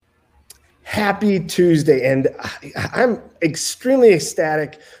Happy Tuesday, and I'm extremely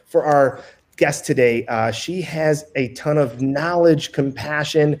ecstatic for our guest today. She has a ton of knowledge,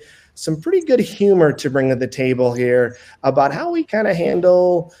 compassion, some pretty good humor to bring to the table here about how we kind of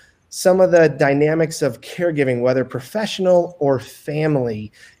handle some of the dynamics of caregiving, whether professional or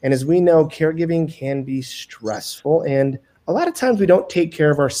family. And as we know, caregiving can be stressful, and a lot of times we don't take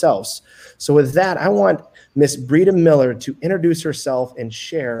care of ourselves. So with that, I want Miss Breda Miller to introduce herself and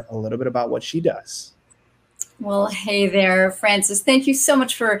share a little bit about what she does. Well, hey there, Francis. Thank you so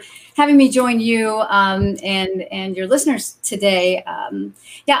much for having me join you and your listeners today.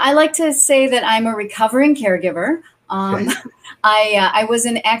 I like to say that I'm a recovering caregiver. I was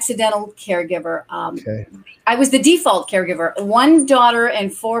an accidental caregiver. I was the default caregiver. 1 daughter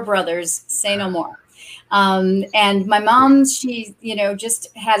and 4 brothers, say no more. And my mom, she,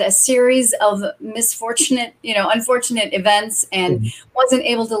 just had a series of unfortunate events and wasn't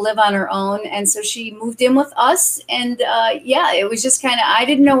able to live on her own. And so she moved in with us. And it was just I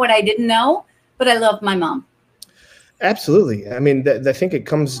didn't know what I didn't know, but I loved my mom. Absolutely. I mean, I think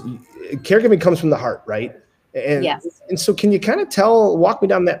caregiving comes from the heart, right? And, yes. And so can you kind of walk me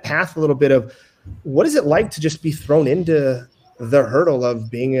down that path a little bit of what is it like to just be thrown into the hurdle of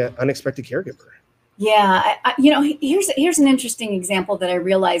being an unexpected caregiver? Yeah, here's an interesting example that I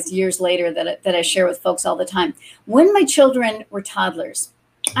realized years later that I share with folks all the time. When my children were toddlers,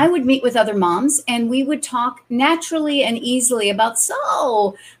 I would meet with other moms and we would talk naturally and easily about,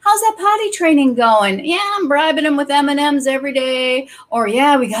 so how's that potty training going? Yeah, I'm bribing them with M&Ms every day. Or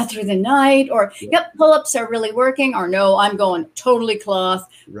yeah, we got through the night. Or yep, pull-ups are really working. Or no, I'm going totally cloth.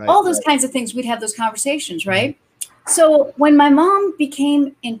 Right, all those kinds of things. We'd have those conversations, right? So when my mom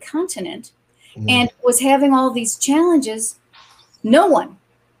became incontinent, and was having all these challenges, no one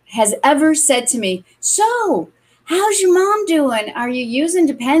has ever said to me, so how's your mom doing? Are you using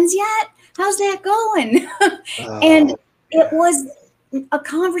Depends yet? How's that going? And it was a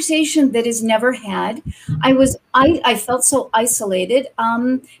conversation that is never had. I felt so isolated.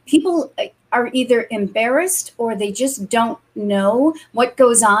 People are either embarrassed or they just don't know what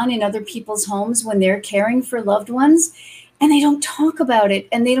goes on in other people's homes when they're caring for loved ones. And they don't talk about it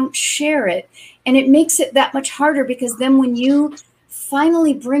and they don't share it. And it makes it that much harder because then when you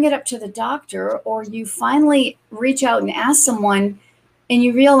finally bring it up to the doctor or you finally reach out and ask someone and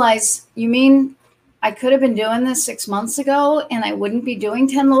you realize, you mean I could have been doing this 6 months ago and I wouldn't be doing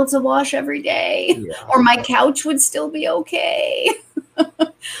 10 loads of wash every day, or my couch would still be okay.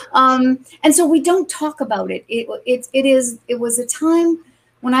 And so we don't talk about it. It was a time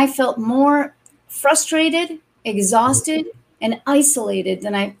when I felt more frustrated, exhausted, and isolated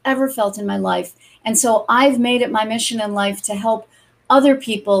than I've ever felt in my life. And so I've made it my mission in life to help other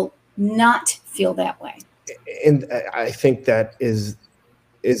people not feel that way. And I think that is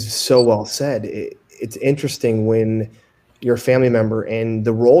so well said. It's interesting when you're a family member and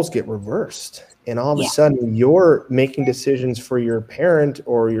the roles get reversed. And all of a sudden you're making decisions for your parent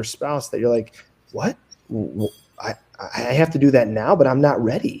or your spouse that you're like, what? I have to do that now, but I'm not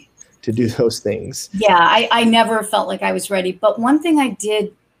ready to do those things. Yeah, I never felt like I was ready. But one thing I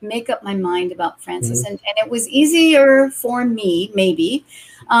did make up my mind about, Francis, and it was easier for me, maybe,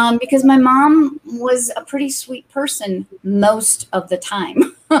 because my mom was a pretty sweet person most of the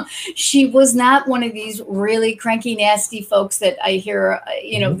time. She was not one of these really cranky, nasty folks that I hear,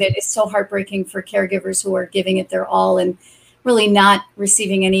 that is so heartbreaking for caregivers who are giving it their all and really not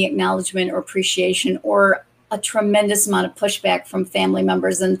receiving any acknowledgement or appreciation or a tremendous amount of pushback from family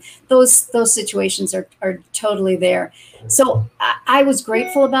members. And those situations are totally there. So I was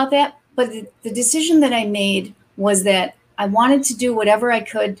grateful about that. But the decision that I made was that I wanted to do whatever I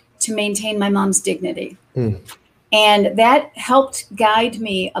could to maintain my mom's dignity. And that helped guide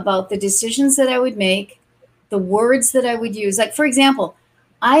me about the decisions that I would make, the words that I would use. Like, for example,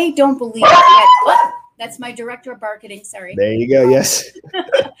 I don't believe that... That's my director of marketing. Sorry. There you go. Yes.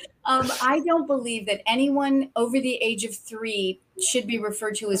 I don't believe that anyone over the age of 3 should be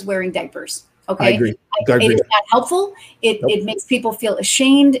referred to as wearing diapers. Okay. I agree. It is not helpful. It makes people feel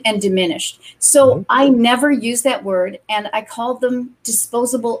ashamed and diminished. So I never use that word, and I called them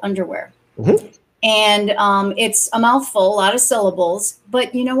disposable underwear. And it's a mouthful, a lot of syllables.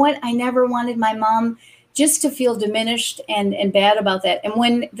 But you know what? I never wanted my mom just to feel diminished and bad about that. And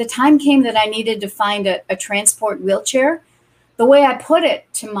when the time came that I needed to find a transport wheelchair, the way I put it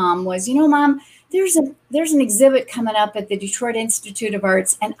to Mom was, Mom, there's an exhibit coming up at the Detroit Institute of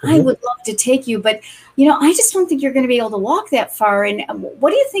Arts, and I would love to take you, but I just don't think you're going to be able to walk that far. And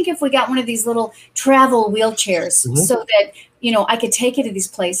what do you think if we got one of these little travel wheelchairs so that I could take you to these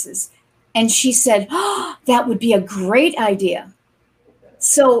places? And she said, "Oh, that would be a great idea."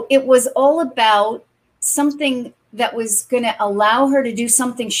 So it was all about something that was going to allow her to do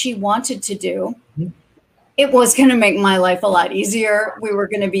something she wanted to do. It was going to make my life a lot easier. We were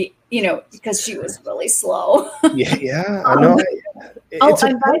going to be, because she was really slow. Yeah, I know.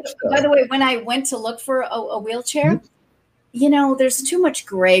 And by the way, when I went to look for a wheelchair, there's too much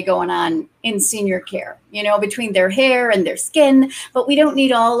gray going on in senior care, between their hair and their skin, but we don't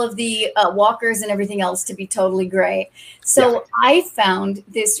need all of the walkers and everything else to be totally gray. So I found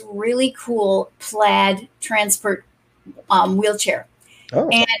this really cool plaid transport wheelchair. Oh.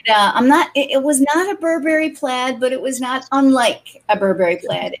 And it was not a Burberry plaid, but it was not unlike a Burberry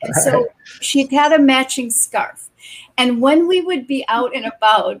plaid. And so she had a matching scarf. And when we would be out and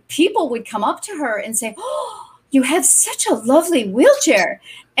about, people would come up to her and say, "Oh, you have such a lovely wheelchair."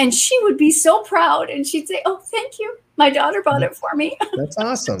 And she would be so proud. And she'd say, "Oh, thank you. My daughter bought it for me." That's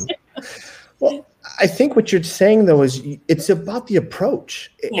awesome. Well, I think what you're saying, though, is it's about the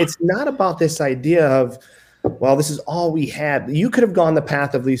approach. Yeah. It's not about this idea of, well, this is all we had. You could have gone the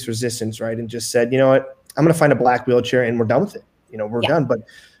path of least resistance, right? And just said, you know what, I'm going to find a black wheelchair and we're done with it. We're done. But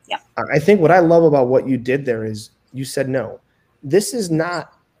I think what I love about what you did there is you said, no, this is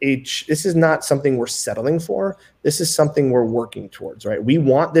not something we're settling for. This is something we're working towards, right? We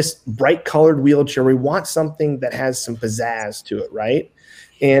want this bright colored wheelchair. We want something that has some pizzazz to it, right?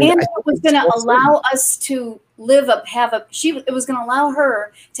 And it was going to allow us to it was going to allow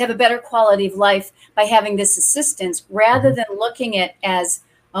her to have a better quality of life by having this assistance rather than looking at as,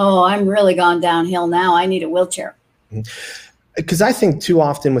 oh, I'm really gone downhill now. I need a wheelchair. Because I think too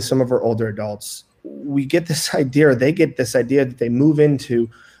often with some of our older adults, we get this idea, or they get this idea that they move into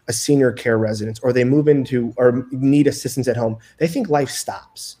a senior care residence or they move into or need assistance at home. They think life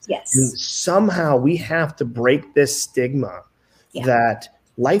stops. Yes. And somehow we have to break this stigma that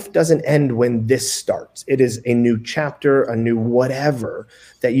life doesn't end when this starts. It is a new chapter, a new whatever,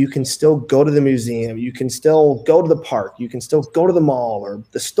 that you can still go to the museum, you can still go to the park, you can still go to the mall or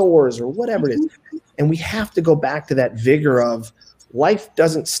the stores or whatever it is. And we have to go back to that vigor of life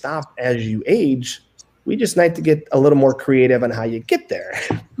doesn't stop as you age. We just need to get a little more creative on how you get there.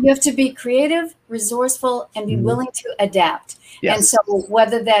 You have to be creative, resourceful, and be willing to adapt. Yes. And so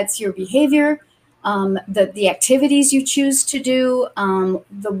whether that's your behavior, the activities you choose to do,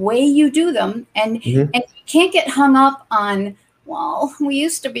 the way you do them, and you can't get hung up on, well, we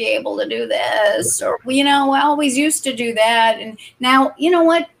used to be able to do this, or I always used to do that, and now you know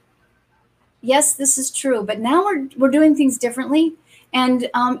what? Yes, this is true, but now we're doing things differently, and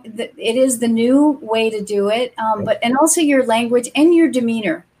it is the new way to do it. And also your language and your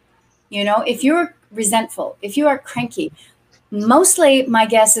demeanor. If you're resentful, if you are cranky, mostly my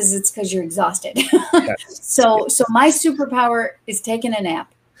guess is it's because you're exhausted. Yes. So my superpower is taking a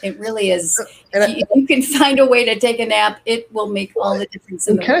nap. It really is. If you can find a way to take a nap, it will make all the difference.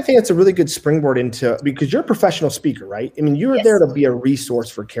 I kind of think it's a really good springboard into, because you're a professional speaker, right? I mean, you're there to be a resource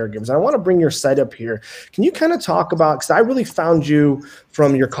for caregivers. And I want to bring your site up here. Can you kind of talk about, because I really found you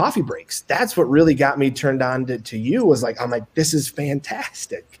from your coffee breaks. That's what really got me turned on to you, was like, I'm like, this is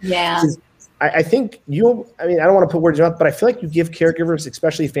fantastic. Yeah. I think I don't want to put words in your mouth, but I feel like you give caregivers,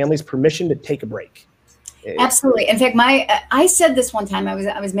 especially families, permission to take a break. Absolutely. In fact, I said this one time. I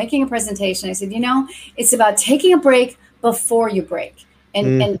was making a presentation. I said, it's about taking a break before you break.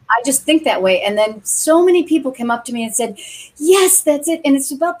 And I just think that way. And then so many people came up to me and said, yes, that's it. And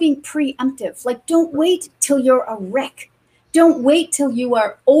it's about being preemptive. Like, don't wait till you're a wreck. Don't wait till you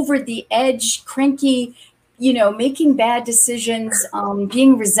are over the edge, cranky, making bad decisions,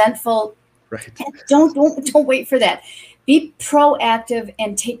 being resentful. Right. Don't wait for that. Be proactive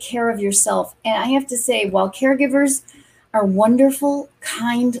and take care of yourself. And I have to say, while caregivers are wonderful,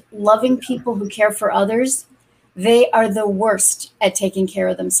 kind, loving people who care for others, they are the worst at taking care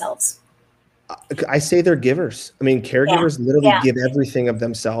of themselves. I say they're givers. I mean, caregivers literally give everything of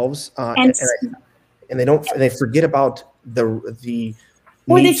themselves, and they forget about the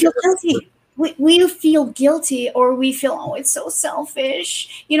or they feel guilty. We feel guilty, or we feel, oh, it's so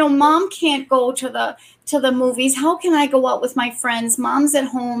selfish. Mom can't go to the movies. How can I go out with my friends? Mom's at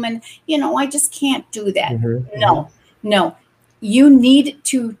home, and I just can't do that. No. You need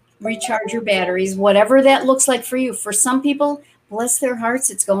to recharge your batteries, whatever that looks like for you. For some people, bless their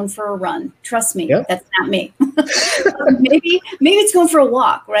hearts, it's going for a run. Trust me, that's not me. maybe it's going for a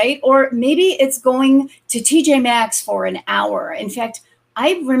walk, right? Or maybe it's going to TJ Maxx for an hour. In fact,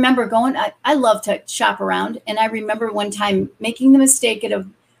 I remember going, I love to shop around. And I remember one time making the mistake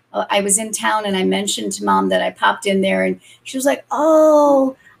I was in town and I mentioned to Mom that I popped in there, and she was like,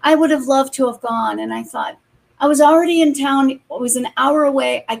 oh, I would have loved to have gone. And I thought, I was already in town. It was an hour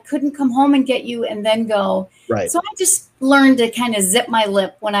away. I couldn't come home and get you and then go. Right. So I just learned to kind of zip my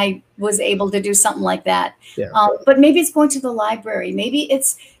lip when I was able to do something like that. Yeah. But maybe it's going to the library. Maybe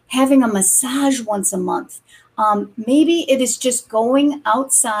it's having a massage once a month. Maybe it is just going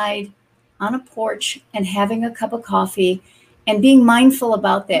outside on a porch and having a cup of coffee and being mindful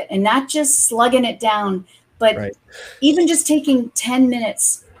about that and not just slugging it down, but even just taking 10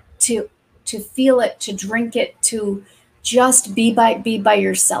 minutes to feel it, to drink it, to just be by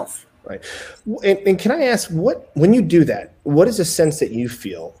yourself. Right. And can I ask, when you do that, what is the sense that you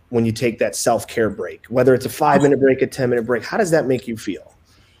feel when you take that self-care break, whether it's a 5-minute break, a 10-minute break? How does that make you feel?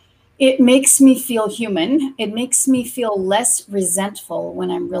 It makes me feel human. It makes me feel less resentful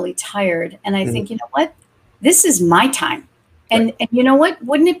when I'm really tired. And I think, you know what? This is my time. And you know what?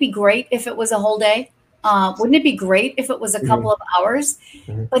 Wouldn't it be great if it was a whole day? Wouldn't it be great if it was a couple of hours?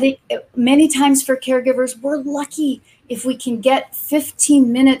 But many times for caregivers, we're lucky if we can get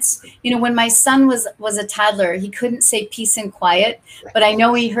 15 minutes. You know, when my son was a toddler, he couldn't say peace and quiet, but I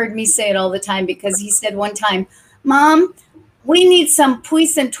know he heard me say it all the time because he said one time, "Mom, we need some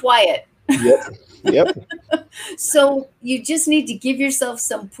peace and quiet." Yep. So you just need to give yourself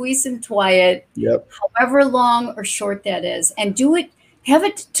some peace and quiet, however long or short that is, and do it. Have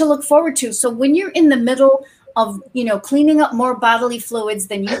it to look forward to. So when you're in the middle of, cleaning up more bodily fluids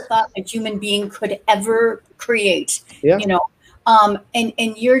than you thought a human being could ever create,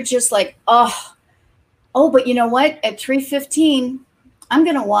 and you're just like, but you know what? At 3:15, I'm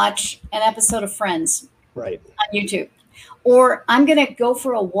going to watch an episode of Friends on YouTube, or I'm going to go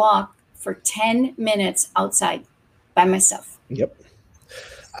for a walk for 10 minutes outside by myself. Yep.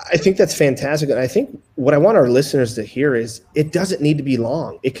 I think that's fantastic. And I think what I want our listeners to hear is it doesn't need to be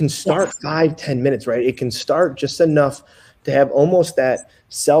long. It can start 5-10 minutes, right? It can start just enough to have almost that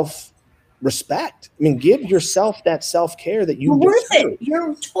self-respect. I mean, give yourself that self-care that you worth it.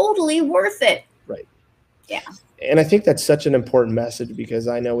 You're totally worth it. Right. Yeah. And I think that's such an important message because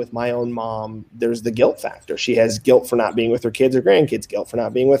I know with my own mom, there's the guilt factor. She has guilt for not being with her kids or grandkids, guilt for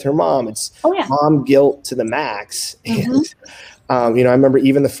not being with her mom. It's mom guilt to the max. And I remember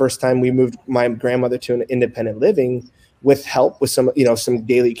even the first time we moved my grandmother to an independent living with help with some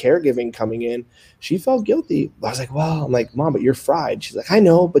daily caregiving coming in, she felt guilty. I was like, well, I'm like, Mom, but you're fried. She's like, I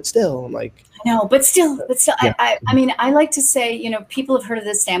know, but still. I'm like, I know, but still, yeah. I mean, I like to say, people have heard of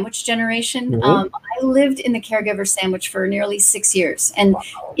the sandwich generation. I lived in the caregiver sandwich for nearly 6 years. And,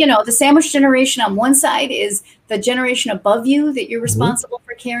 the sandwich generation on one side is the generation above you that you're responsible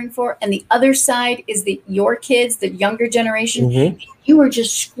for caring for. And the other side is your kids, the younger generation. You were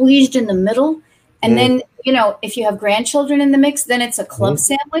just squeezed in the middle. And then, if you have grandchildren in the mix, then it's a club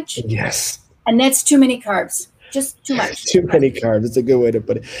sandwich. Yes. And that's too many carbs. Just too much. Too many carbs. It's a good way to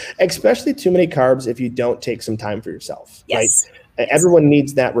put it. Especially too many carbs if you don't take some time for yourself. Yes. Right? Everyone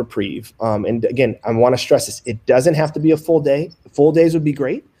needs that reprieve. And again, I want to stress this. It doesn't have to be a full day. Full days would be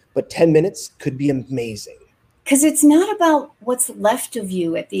great, but 10 minutes could be amazing. Because it's not about what's left of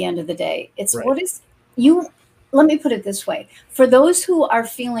you at the end of the day. It's what is you. Let me put it this way. For those who are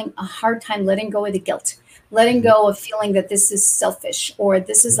feeling a hard time letting go of the guilt, letting go of feeling that this is selfish or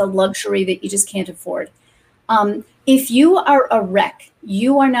this is a luxury that you just can't afford. If you are a wreck,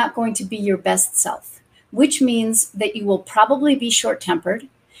 you are not going to be your best self, which means that you will probably be short-tempered.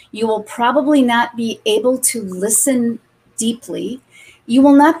 You will probably not be able to listen deeply. You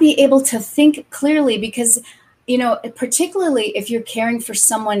will not be able to think clearly because, particularly if you're caring for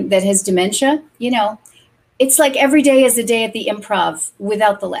someone that has dementia, it's like every day is a day at the Improv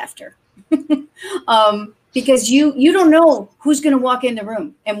without the laughter. Because you don't know who's going to walk in the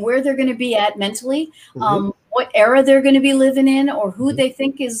room and where they're going to be at mentally, what era they're going to be living in, or who they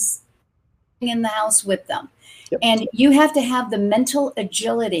think is in the house with them. And you have to have the mental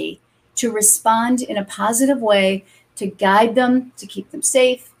agility to respond in a positive way, to guide them, to keep them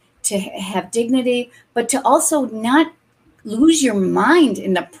safe, to have dignity, but to also not lose your mind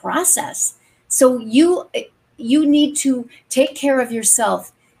in the process. So you need to take care of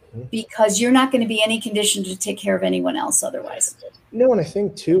yourself because you're not going to be any condition to take care of anyone else otherwise. No, and I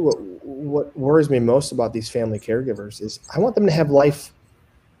think too, what worries me most about these family caregivers is I want them to have life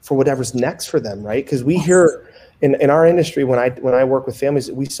for whatever's next for them, right? Because we hear in our industry, when I work with families,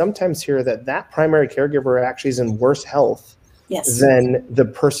 we sometimes hear that primary caregiver actually is in worse health than the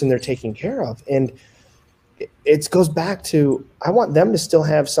person they're taking care of. And it goes back to, I want them to still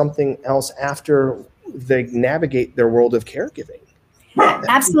have something else after they navigate their world of caregiving.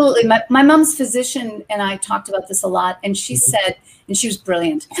 Absolutely. My mom's physician and I talked about this a lot, and she said, and she was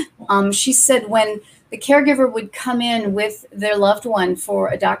brilliant. She said when the caregiver would come in with their loved one for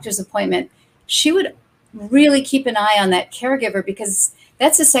a doctor's appointment, she would really keep an eye on that caregiver, because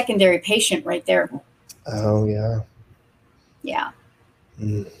that's a secondary patient right there. Oh, yeah. Yeah.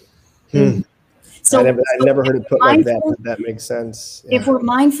 Mm. So I never heard it put like that, but that makes sense. Yeah. If we're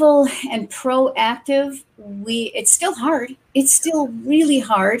mindful and proactive, it's still hard. It's still really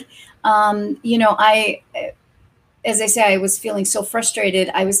hard. As I say, I was feeling so frustrated.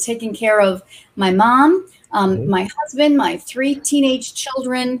 I was taking care of my mom, my husband, my 3 teenage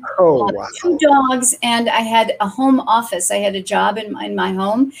children, 2 dogs, and I had a home office. I had a job in my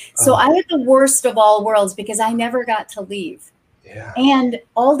home. So I had the worst of all worlds because I never got to leave. Yeah. And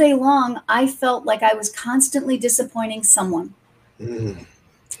all day long, I felt like I was constantly disappointing someone.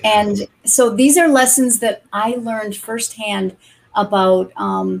 And so these are lessons that I learned firsthand about.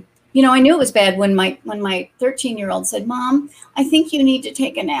 I knew it was bad when my 13-year-old said, "Mom, I think you need to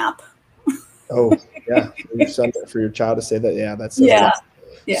take a nap." Oh, yeah. For your child to say that, yeah, that's yeah.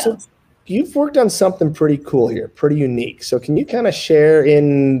 So you've worked on something pretty cool here, pretty unique. So can you kind of share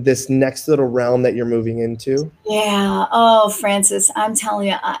in this next little realm that you're moving into? Yeah. Oh, Francis, I'm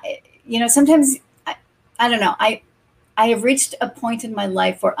telling you, sometimes I don't know. I have reached a point in my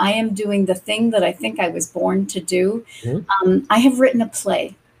life where I am doing the thing that I think I was born to do. I have written a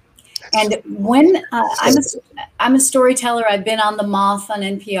play. And when I'm a storyteller, I've been on The Moth on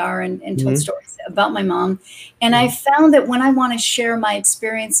NPR and told stories about my mom. And I found that when I want to share my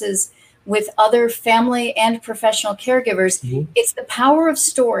experiences with other family and professional caregivers, it's the power of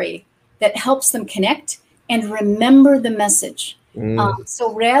story that helps them connect and remember the message.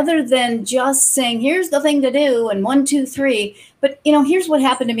 So rather than just saying, here's the thing to do and 1, 2, 3, but here's what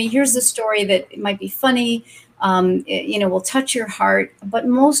happened to me. Here's the story that might be funny, will touch your heart, but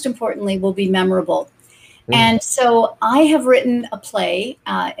most importantly will be memorable. And so I have written a play,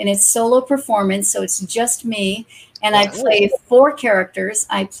 and it's solo performance. So it's just me. And I play 4 characters.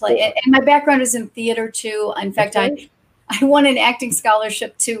 And my background is in theater too. In fact, I won an acting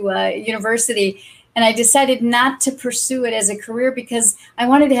scholarship to university. And I decided not to pursue it as a career because I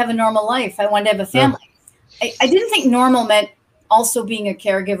wanted to have a normal life. I wanted to have a family. I didn't think normal meant also being a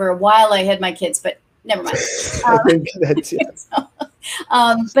caregiver while I had my kids, but never mind. I think that's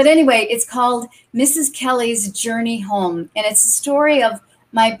but anyway, it's called Mrs. Kelly's Journey Home. And it's a story of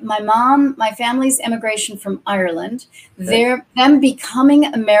my mom, my family's immigration from Ireland, them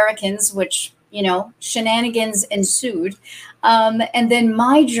becoming Americans, which, shenanigans ensued. And then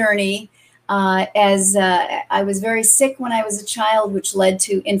my journey as I was very sick when I was a child, which led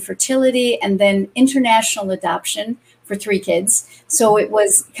to infertility and then international adoption for 3 kids. So it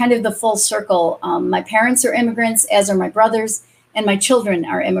was kind of the full circle. My parents are immigrants, as are my brothers, and my children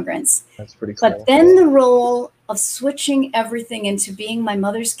are immigrants. That's pretty cool. But then the role of switching everything into being my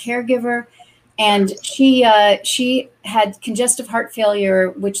mother's caregiver, and she had congestive heart failure,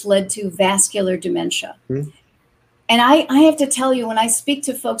 which led to vascular dementia. And I have to tell you, when I speak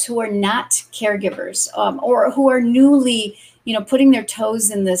to folks who are not caregivers or who are newly, putting their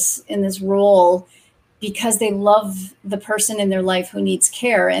toes in this role because they love the person in their life who needs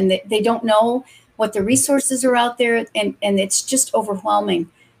care, and they don't know what the resources are out there, and it's just overwhelming.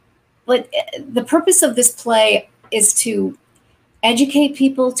 But the purpose of this play is to educate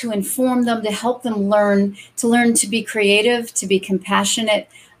people, to inform them, to help them learn to be creative, to be compassionate,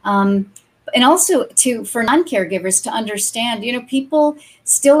 and also for non-caregivers to understand, people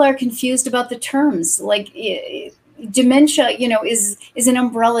still are confused about the terms. Like dementia, is an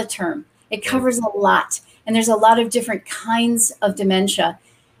umbrella term. It covers a lot, and there's a lot of different kinds of dementia.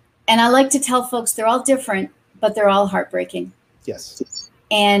 And I like to tell folks they're all different, but they're all heartbreaking. Yes.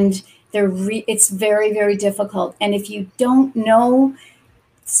 And it's very, very difficult. And if you don't know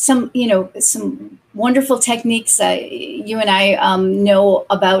some wonderful techniques, you and I know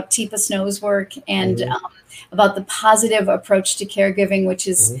about Teepa Snow's work and about the positive approach to caregiving, which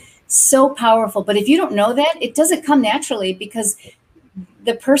is so powerful. But if you don't know that, it doesn't come naturally, because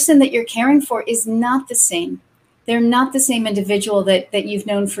the person that you're caring for is not the same. They're not the same individual that you've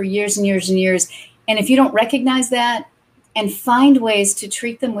known for years and years and years. And if you don't recognize that and find ways to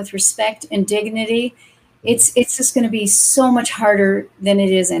treat them with respect and dignity, it's just going to be so much harder than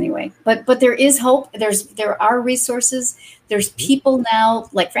it is anyway. But there is hope. There are resources. There's people now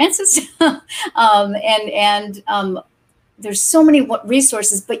like Francis, and there's so many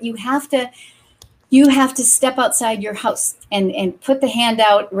resources. But you have to step outside your house and put the hand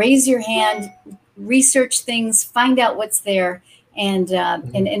out, raise your hand, research things, find out what's there, and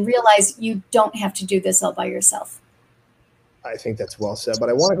realize you don't have to do this all by yourself. I think that's well said, but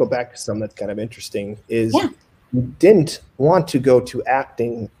I want to go back to something that's kind of interesting is you didn't want to go to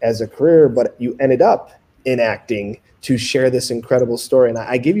acting as a career, but you ended up in acting to share this incredible story. And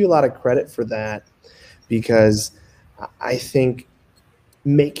I give you a lot of credit for that, because I think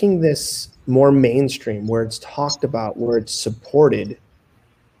making this more mainstream, where it's talked about, where it's supported,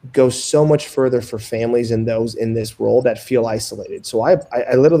 goes so much further for families and those in this role that feel isolated. So I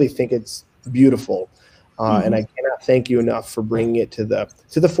literally think it's beautiful. And I cannot thank you enough for bringing it to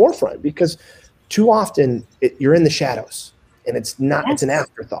the forefront, because too often you're in the shadows and it's not, it's an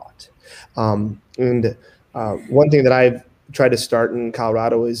afterthought. One thing that I've tried to start in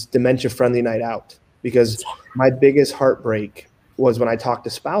Colorado is dementia friendly night out, because my biggest heartbreak was when I talk to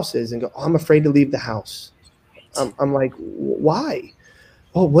spouses and go, oh, I'm afraid to leave the house. I'm like, why?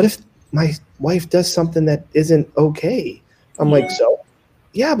 Oh, what if my wife does something that isn't okay? I'm like, so?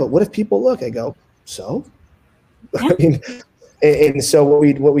 Yeah, but what if people look? I go, so? Yeah. I mean, and so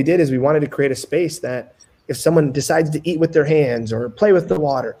what we did is we wanted to create a space that if someone decides to eat with their hands or play with the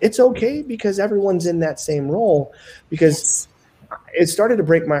water, it's okay, because everyone's in that same role. Because it started to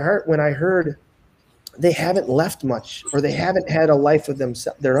break my heart when I heard they haven't left much, or they haven't had a life of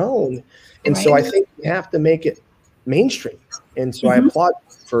their own. And so I think we have to make it mainstream. And so I applaud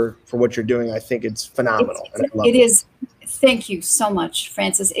for what you're doing. I think it's phenomenal. It is. Thank you so much,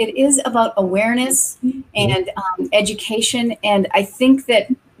 Francis. It is about awareness and education. And I think that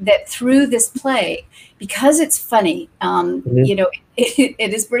through this play, because it's funny, you know,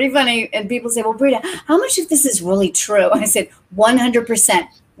 it is pretty funny. And people say, well, Brita, how much of this is really true? I said, 100%.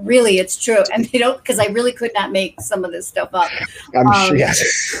 Really, it's true. And they don't, because I really could not make some of this stuff up. I'm sure,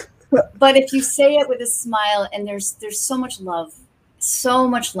 yes. But if you say it with a smile, and there's so much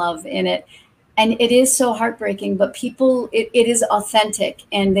love in it. And it is so heartbreaking, but people, it is authentic,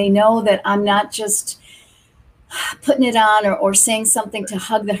 and they know that I'm not just putting it on or saying something to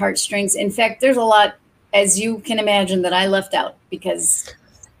hug the heartstrings. In fact, there's a lot, as you can imagine, that I left out because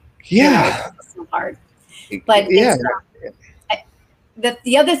it's so hard. But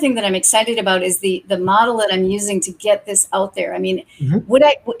the other thing that I'm excited about is the model that I'm using to get this out there. I mean, would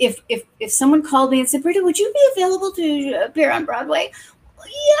I, if someone called me and said, Brita, would you be available to appear on Broadway?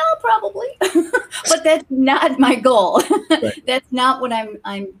 Yeah, probably. But that's not my goal. That's not what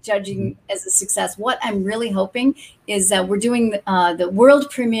I'm judging as a success. What I'm really hoping is we're doing the world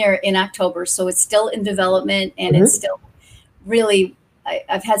premiere in October. So it's still in development, and it's still really,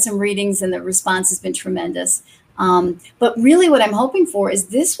 I've had some readings and the response has been tremendous. But really what I'm hoping for is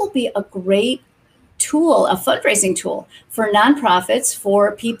this will be a great tool, a fundraising tool for nonprofits,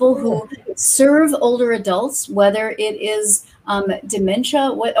 for people who serve older adults, whether it is dementia,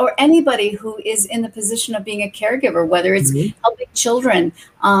 or anybody who is in the position of being a caregiver, whether it's helping children,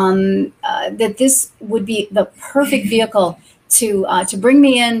 that this would be the perfect vehicle to bring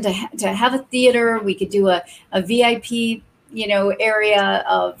me in, to have a theater. We could do a VIP, area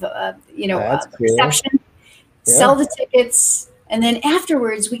of, reception, sell the tickets. And then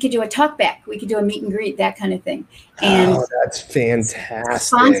afterwards, we could do a talk back. We could do a meet and greet, that kind of thing. And that's fantastic.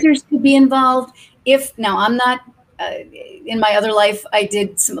 Sponsors could be involved. Now, I'm not, in my other life, I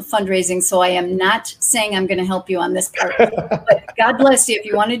did some fundraising, so I am not saying I'm going to help you on this part. But God bless you if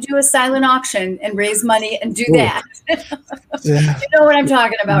you want to do a silent auction and raise money and do that. You know what I'm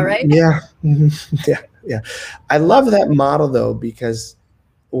talking about, right? Yeah. Yeah. I love that model, though, because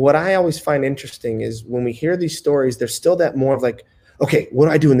what I always find interesting is when we hear these stories, there's still that more of like, okay, what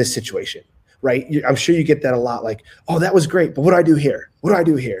do I do in this situation? Right? I'm sure you get that a lot. Like, oh, that was great, but what do I do here? What do I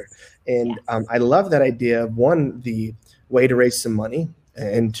do here? And I love that idea of, one, the way to raise some money,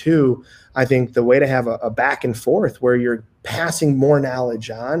 and two, I think the way to have a back and forth where you're passing more knowledge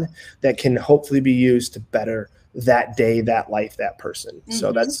on that can hopefully be used to better that day, that life, that person.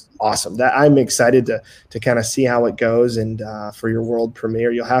 So that's awesome. That I'm excited to kind of see how it goes. And for your world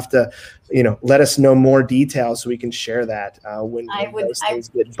premiere, you'll have to, let us know more details so we can share that when those things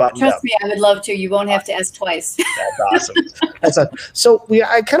get buttoned up. Trust me, I would love to. You won't have to ask twice. That's awesome. So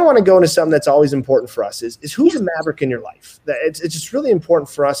I kind of want to go into something that's always important for us is who's a maverick in your life? It's just really important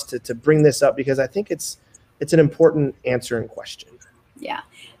for us to bring this up, because I think it's an important answer and question. Yeah,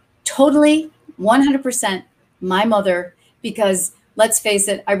 totally, 100%. My mother, because let's face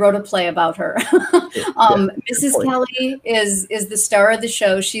it, I wrote a play about her. Mrs. Kelly is the star of the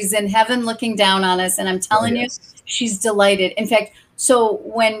show. She's in heaven looking down on us. And I'm telling you, she's delighted. In fact, so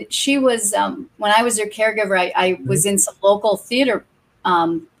when she was, when I was her caregiver, I was in some local theater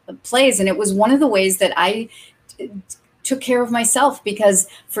plays. And it was one of the ways that I took care of myself, because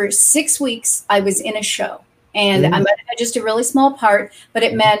for 6 weeks I was in a show, and I had just a really small part, but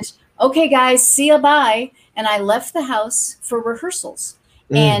it meant, okay, guys, see you, bye. And I left the house for rehearsals.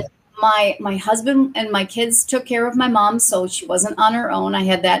 And my husband and my kids took care of my mom, so she wasn't on her own. I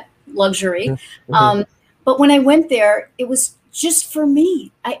had that luxury. But when I went there, it was just for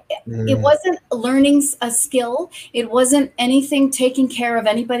me. It wasn't learning a skill. It wasn't anything taking care of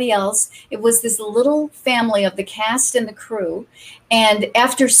anybody else. It was this little family of the cast and the crew. And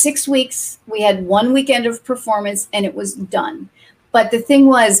after 6 weeks, we had 1 weekend of performance and it was done. But the thing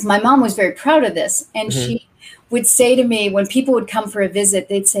was, my mom was very proud of this. And she would say to me, when people would come for a visit,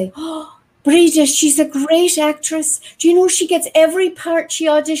 they'd say, "Oh, Breda, she's a great actress. Do you know she gets every part she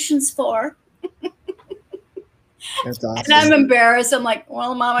auditions for?" That's awesome. And I'm embarrassed. I'm like,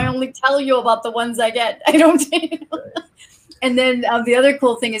 "Well, Mom, I only tell you about the ones I get. I don't." And then the other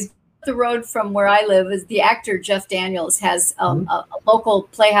cool thing is, the road from where I live is the actor Jeff Daniels has a local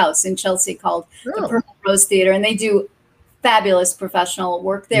playhouse in Chelsea called the Purple Rose Theater, and they do fabulous professional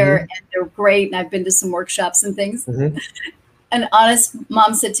work there, and they're great. And I've been to some workshops and things. And honest,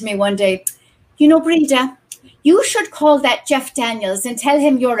 Mom said to me one day, "You know, Breda, you should call that Jeff Daniels and tell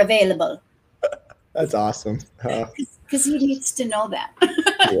him you're available." That's awesome. Because he needs to know that.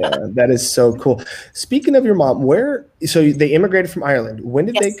 Yeah, that is so cool. Speaking of your mom, so they immigrated from Ireland. When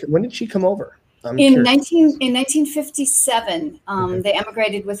did she come over? In 1957, they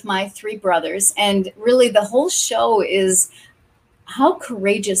emigrated with my 3 brothers. And really the whole show is how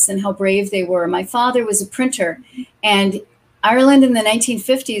courageous and how brave they were. My father was a printer, and Ireland in the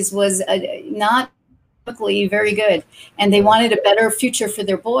 1950s was not very good, and they wanted a better future for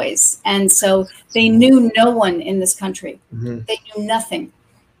their boys, and so they knew no one in this country. They knew nothing.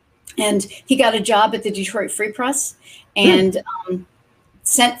 And he got a job at the Detroit Free Press and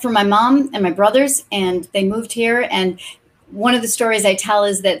sent for my mom and my brothers, and they moved here. And one of the stories I tell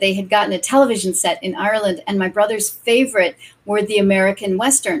is that they had gotten a television set in Ireland, and my brother's favorite were the American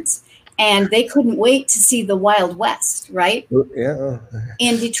Westerns, and they couldn't wait to see the Wild West, right?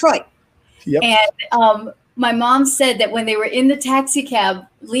 In Detroit. And my mom said that when they were in the taxi cab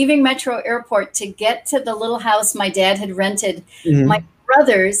leaving Metro Airport to get to the little house my dad had rented, my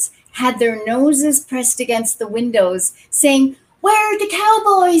brothers had their noses pressed against the windows saying, "Where are the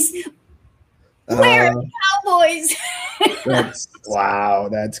cowboys? Where are the cowboys?" Wow,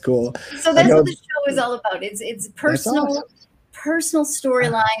 that's cool. So that's what the show is all about. It's personal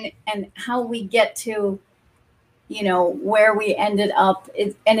storyline and how we get to, where we ended up,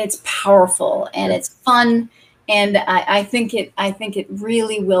 and it's powerful and it's fun, and I think it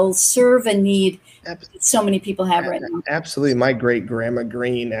really will serve a need that so many people have right now. Absolutely. My great grandma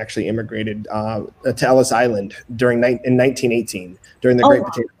Green actually immigrated to Ellis Island in 1918 during the Great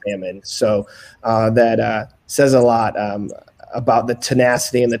Potato Famine. So that says a lot about the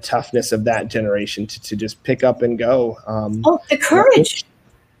tenacity and the toughness of that generation to just pick up and go. The courage. I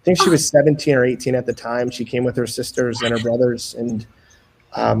think she was 17 or 18 at the time. She came with her sisters and her brothers, and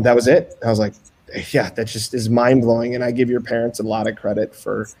that was it. I was like, yeah, that just is mind blowing. And I give your parents a lot of credit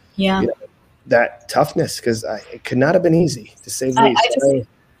for that toughness, because it could not have been easy, to say the least.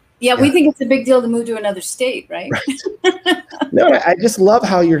 We think it's a big deal to move to another state, right? No, I just love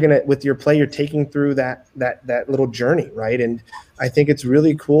how with your play, you're taking through that little journey, right? And I think it's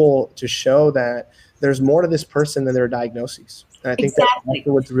really cool to show that there's more to this person than their diagnoses. And I think that's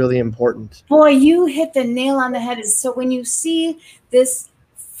what's really important. Boy, you hit the nail on the head. So when you see this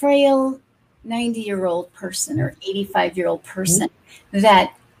frail 90-year-old person or 85-year-old person,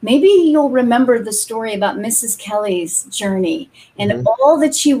 that maybe you'll remember the story about Mrs. Kelly's journey and all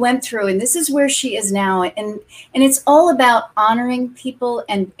that she went through. And this is where she is now. And it's all about honoring people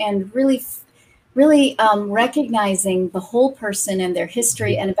and really recognizing the whole person and their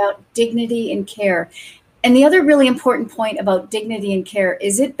history, and about dignity and care. And the other really important point about dignity and care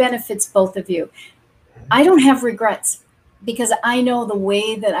is it benefits both of you. I don't have regrets, because I know the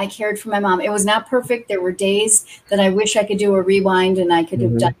way that I cared for my mom. It was not perfect. There were days that I wish I could do a rewind and I could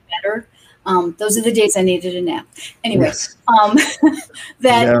have done better. Those are the days I needed a nap. Anyway,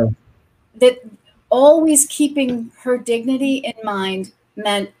 that always keeping her dignity in mind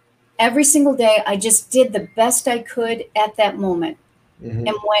meant every single day I just did the best I could at that moment.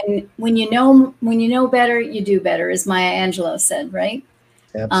 And when you know better, you do better, as Maya Angelou said, right?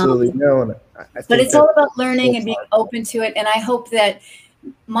 Absolutely. But it's all about learning and being open to it. And I hope that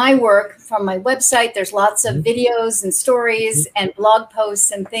my work from my website, there's lots of videos and stories and blog posts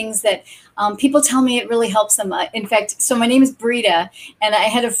and things that people tell me it really helps them. In fact, so my name is Breda, and I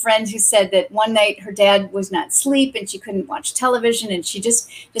had a friend who said that one night her dad was not asleep and she couldn't watch television, and she just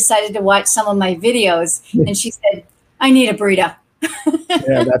decided to watch some of my videos, and she said, "I need a Breda."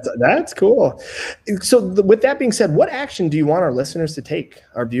 Yeah, that's cool. So with that being said, what action do you want our listeners to take,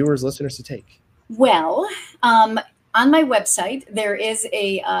 our viewers, listeners to take? Well, on my website, there is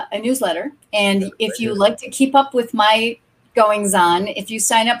a newsletter. And if you like to keep up with my goings on. If you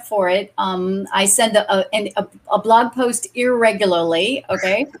sign up for it, I send a blog post irregularly.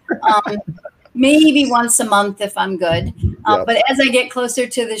 Okay. Maybe once a month if I'm good. But as I get closer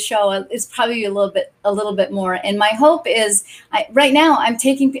to the show, it's probably a little bit more. And my hope is, right now I'm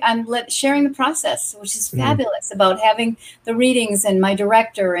sharing the process, which is fabulous, about having the readings and my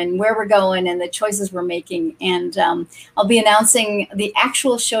director and where we're going and the choices we're making. And I'll be announcing the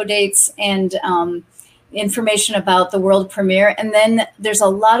actual show dates and information about the world premiere. And then there's a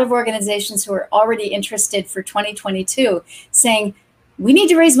lot of organizations who are already interested for 2022 saying, we need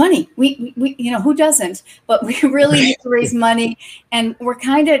to raise money. We who doesn't? But we really need to raise money. And we're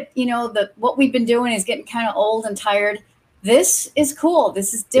kind of, what we've been doing is getting kind of old and tired. This is cool.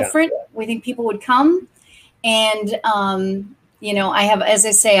 This is different. Yeah. We think people would come. And, I have, as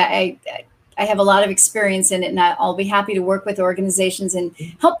I say, I have a lot of experience in it, and I'll be happy to work with organizations and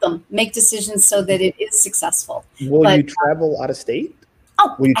help them make decisions so that it is successul. Will you travel out of state?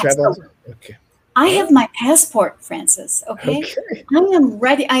 Oh, will you absolutely. Travel? Okay. I have my passport, Francis. Okay. I am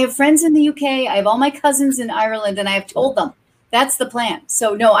ready. I have friends in the UK. I have all my cousins in Ireland, and I have told them that's the plan.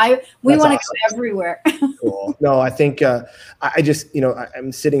 So no, we want to go everywhere. Cool. No, I think I just,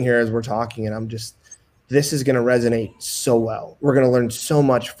 I'm sitting here as we're talking, and I'm just, this is going to resonate so well. We're going to learn so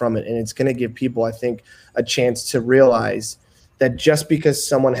much from it, and it's going to give people, I think, a chance to realize that just because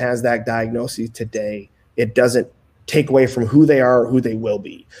someone has that diagnosis today, it doesn't take away from who they are or who they will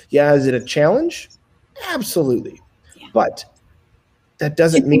be. Yeah, is it a challenge? Absolutely. Yeah. But that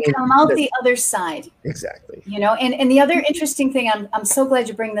doesn't mean come out the other side. Exactly. And the other interesting thing, I'm so glad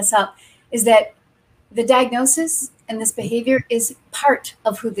you bring this up, is that the diagnosis and this behavior is part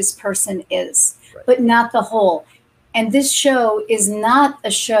of who this person is, right, but not the whole. And this show is not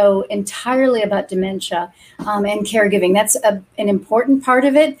a show entirely about dementia and caregiving. That's an important part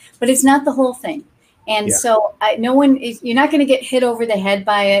of it, but it's not the whole thing. And so you're not going to get hit over the head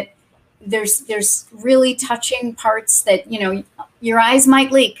by it. There's really touching parts that, your eyes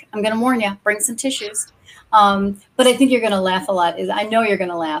might leak. I'm going to warn you, bring some tissues. But I think you're going to laugh a lot. I know you're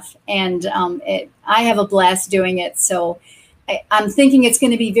going to laugh. And I have a blast doing it. So I'm thinking it's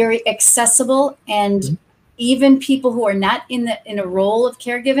going to be very accessible, and even people who are not in a role of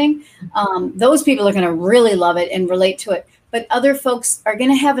caregiving, those people are going to really love it and relate to it. But other folks are going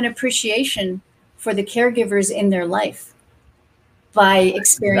to have an appreciation for the caregivers in their life by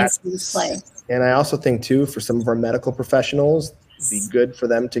experiencing this play. And I also think too, for some of our medical professionals, it'd be good for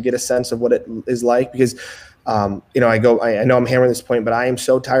them to get a sense of what it is like, because I know I'm hammering this point, but I am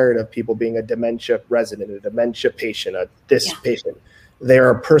so tired of people being a dementia resident, a dementia patient, patient.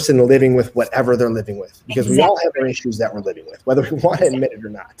 They're a person living with whatever they're living with, because we all have our issues that we're living with, whether we want to admit it or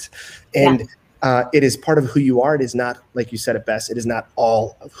not. And it is part of who you are. It is not, like you said it best, it is not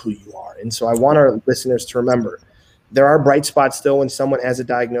all of who you are. And so I want our listeners to remember, there are bright spots still when someone has a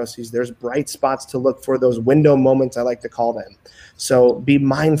diagnosis. There's bright spots to look for, those window moments, I like to call them. So be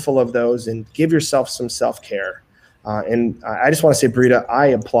mindful of those and give yourself some self-care. And I just want to say, Brita, I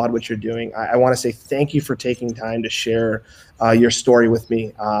applaud what you're doing. I want to say thank you for taking time to share your story with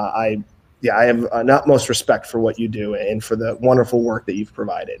me. I have an utmost respect for what you do and for the wonderful work that you've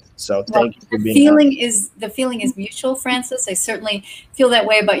provided. So thank you for being here. The feeling is mutual, Francis. I certainly feel that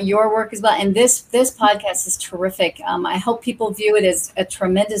way about your work as well. And this podcast is terrific. I hope people view it as a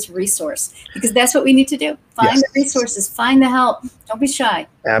tremendous resource, because that's what we need to do. Find the resources, find the help. Don't be shy.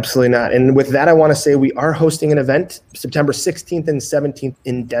 Absolutely not. And with that, I want to say we are hosting an event September 16th and 17th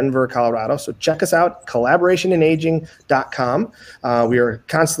in Denver, Colorado. So check us out, collaborationinaging.com. We are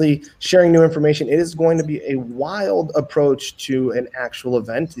constantly sharing new information. It is going to be a wild approach to an actual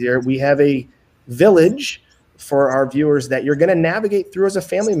event. There we have a village for our viewers that you're going to navigate through as a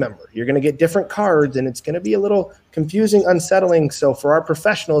family member. You're going to get different cards, and it's going to be a little confusing, unsettling. So for our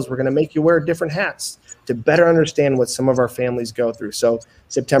professionals, we're going to make you wear different hats to better understand what some of our families go through. So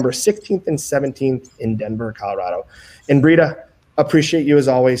September 16th and 17th in Denver, Colorado. And Brita, appreciate you as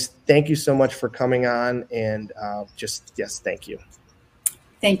always. Thank you so much for coming on, and thank you.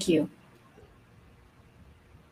 Thank you.